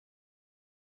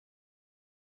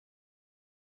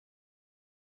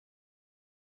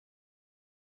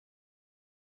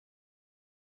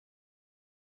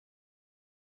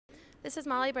This is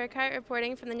Molly Burkhardt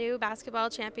reporting from the new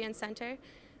Basketball Champions Center,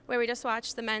 where we just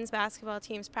watched the men's basketball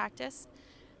team's practice.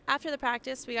 After the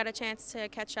practice, we got a chance to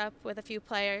catch up with a few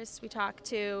players. We talked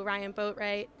to Ryan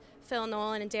Boatright, Phil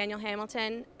Nolan, and Daniel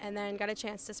Hamilton, and then got a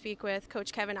chance to speak with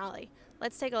Coach Kevin Ollie.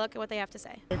 Let's take a look at what they have to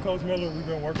say. Coach Miller, we've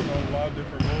been working on a lot of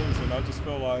different moves, and I just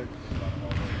feel like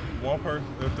one person,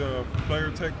 if the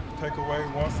player take away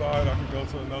one side, I could go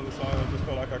to another side. I just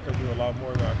feel like I could do a lot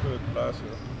more than I could last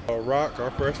year. Rock,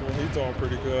 our freshman, he's doing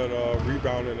pretty good,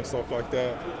 rebounding and stuff like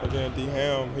that. And then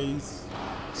D-Ham, he's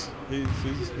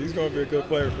going to be a good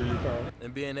player for UConn.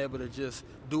 And being able to just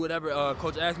do whatever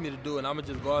Coach asked me to do, and I'm going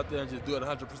to just go out there and just do it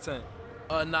 100%.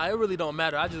 Nah, it really don't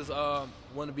matter. I just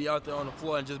want to be out there on the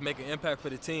floor and just make an impact for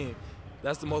the team.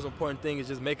 That's the most important thing, is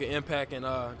just make an impact and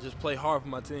just play hard for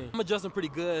my team. I'm adjusting pretty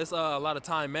good. It's a lot of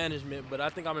time management, but I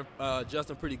think I'm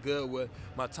adjusting pretty good with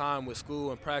my time with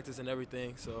school and practice and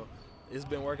everything. So it's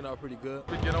been working out pretty good.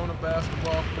 We get on the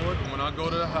basketball court, and when I go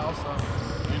to the house,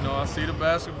 I see the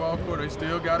basketball court. They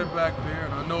still got it back there,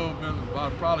 and I know it's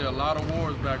been probably a lot of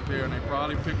wars back there, and they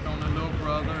probably picked on their little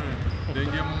brother and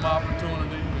didn't give him an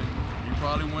opportunity. He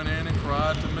probably went in and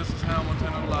cried to Mrs.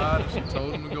 Hamilton a lot, and she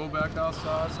told him to go back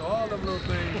outside. So all them little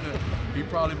things that he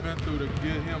probably been through to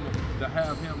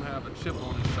have him have a chip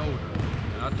on his shoulder.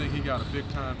 And I think he got a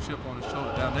big-time chip on his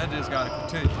shoulder. Now that just got to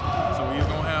continue. So he's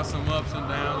going to have some ups and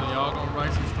downs, and y'all going to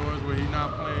write some stories where he's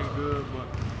not playing good, but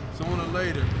sooner or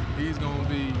later, he's going to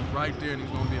be right there, and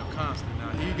he's going to be a constant. Now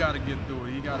he got to get through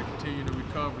it. He got to continue to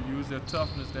recover, use that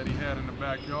toughness that he had in the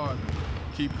backyard,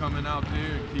 keep coming out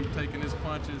there and keep taking his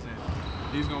punches, and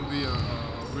he's going to be a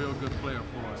real good player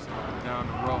for us down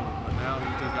the road. But now he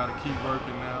just got to keep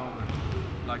working now.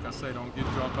 And like I say, don't get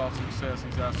drunk off success.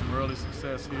 He's had some early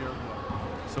success here,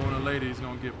 but sooner or later he's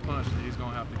going to get punched, and he's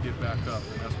going to have to get back up,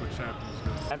 and that's what champions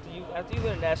do. After you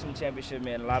win a national championship,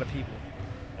 man, a lot of people,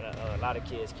 a lot of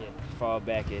kids can fall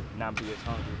back and not be as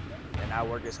hungry and not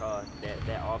work as hard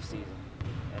that off season.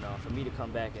 And for me to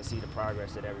come back and see the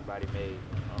progress that everybody made,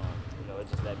 it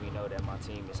just let me know that my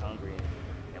team is hungry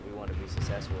and we want to be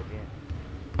successful again.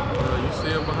 You see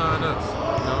them behind us,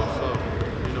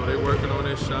 so they're working on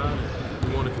their shot.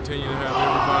 We want to continue to have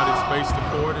everybody space the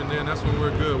court, and then that's when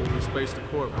we're good, when we space the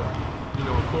court. But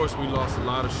of course, we lost a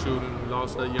lot of shooting. We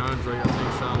lost that Yandre, I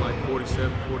think, shot like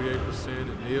 47, 48%,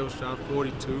 and Neil shot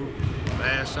 42.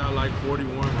 Bass shot like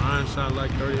 41. Ryan shot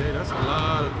like 38. That's a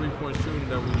lot of three-point shooting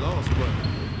that we lost, but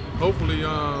hopefully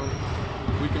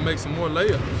we can make some more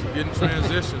layups, get in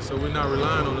transition, so we're not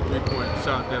relying on the three-point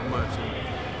shot that much.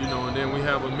 And then we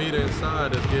have a meter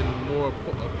inside that's getting more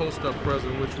post-up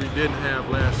presence, which we didn't have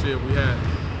last year. We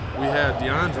had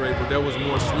DeAndre, but there was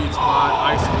more sweet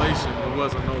spot isolation. There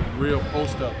wasn't no real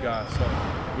post-up guy. So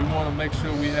we want to make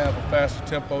sure we have a faster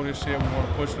tempo this year. We want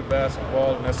to push the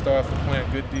basketball, and that starts with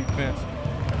playing good defense,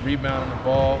 and rebounding the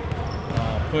ball,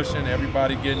 pushing,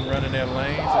 everybody running their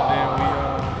lanes, and then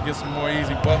we get some more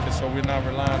easy buckets, so we're not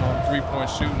relying on three-point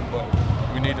shooting, but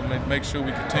we need to make sure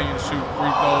we continue to shoot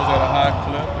free throws at a high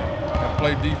clip and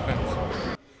play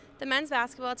defense. The men's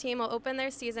basketball team will open their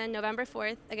season November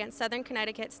 4th against Southern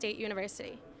Connecticut State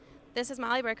University. This is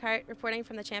Molly Burkhardt reporting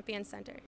from the Champions Center.